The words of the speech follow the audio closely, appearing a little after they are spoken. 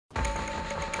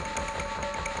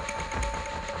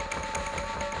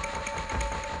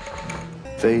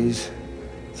Phase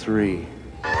 3.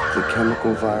 The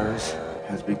chemical virus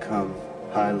has become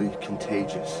highly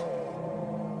contagious.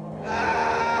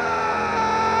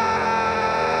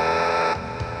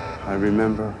 I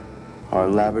remember our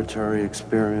laboratory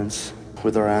experience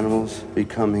with our animals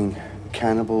becoming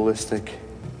cannibalistic.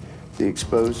 The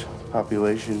exposed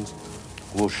populations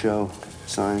will show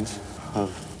signs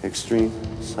of extreme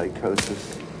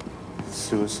psychosis,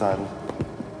 suicidal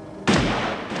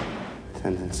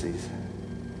tendencies.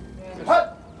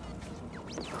 What?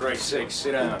 For Christ's sake,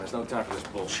 sit down. There's no time for this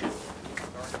bullshit.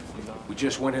 We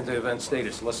just went into event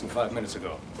status less than 5 minutes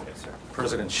ago. Yes, sir.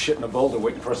 President's shit in a boulder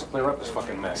waiting for us to clear up this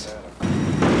fucking mess.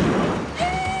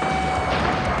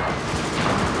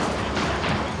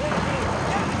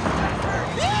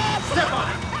 Step on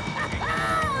it!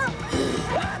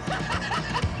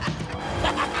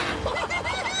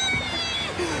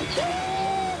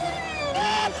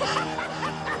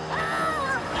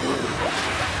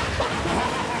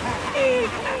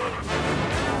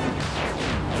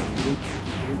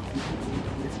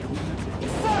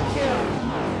 Fuck him!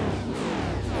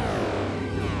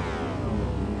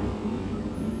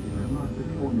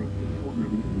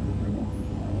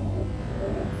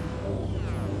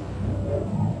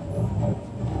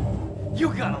 You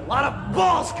got a lot of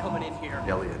balls coming in here.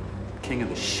 Elliot, king of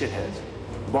the shitheads.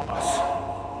 Boss,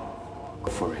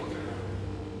 go for it.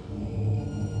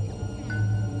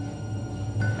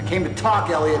 I came to talk,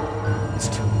 Elliot. It's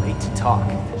too late to talk.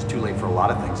 It's too late for a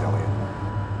lot of things, Elliot.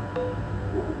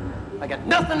 I got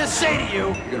nothing to say to you.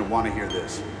 You're gonna want to hear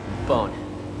this. Bone,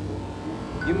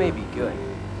 you may be good,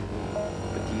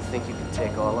 but do you think you can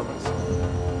take all of us?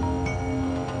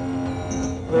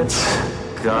 Let's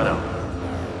got him.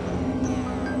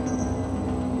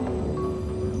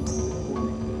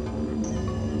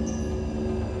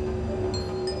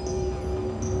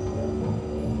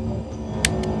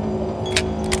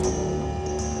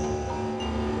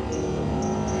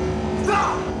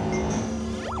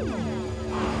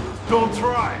 Don't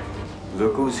try!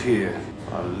 Look who's here.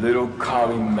 Our little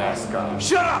collie mascot.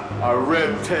 Shut up! Our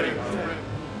red teddy.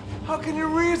 How can you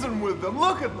reason with them?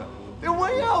 Look at them. They're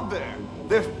way out there.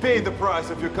 They've paid the price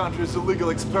of your country's illegal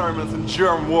experiments in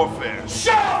germ warfare.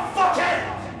 Shut up, fuckhead!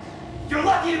 You're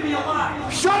lucky to be alive!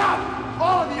 Shut up!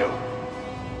 All of you!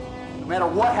 No matter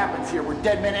what happens here, we're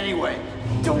dead men anyway.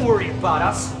 Don't worry about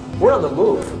us. We're on the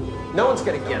move. No one's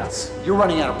gonna get us. You're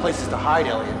running out of places to hide,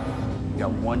 Elliot. You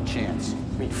got one chance.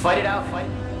 I mean, fight it out, fight.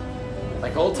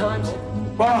 Like old times?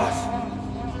 Boss!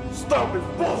 Stop this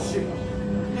bullshit!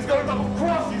 He's gonna double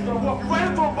cross, he's gonna walk you right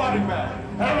into a body bag!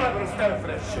 And I'm not gonna stand for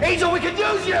that shit! Angel, we can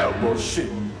use you!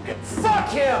 Bullshit! Fuck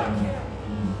him!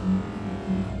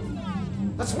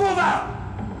 Let's move out!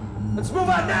 Let's move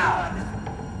out now!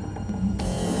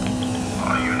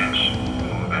 All units,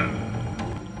 move in.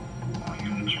 All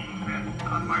units, move in.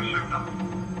 On my signal.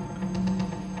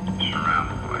 Surround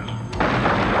the place.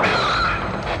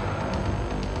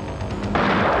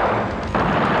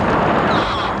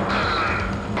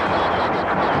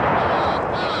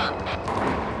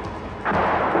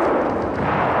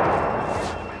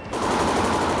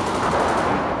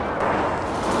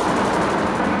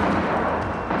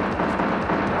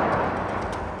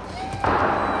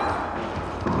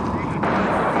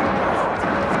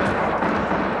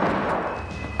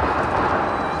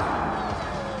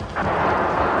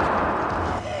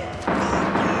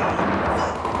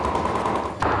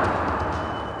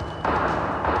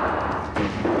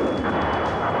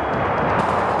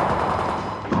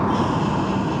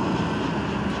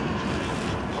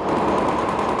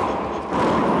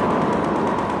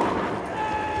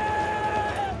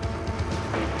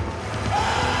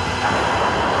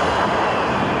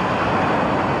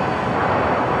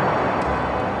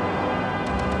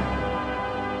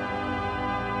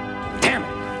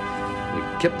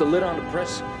 Kept the lid on the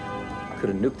press. Could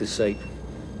have nuked the site.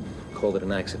 Called it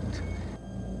an accident.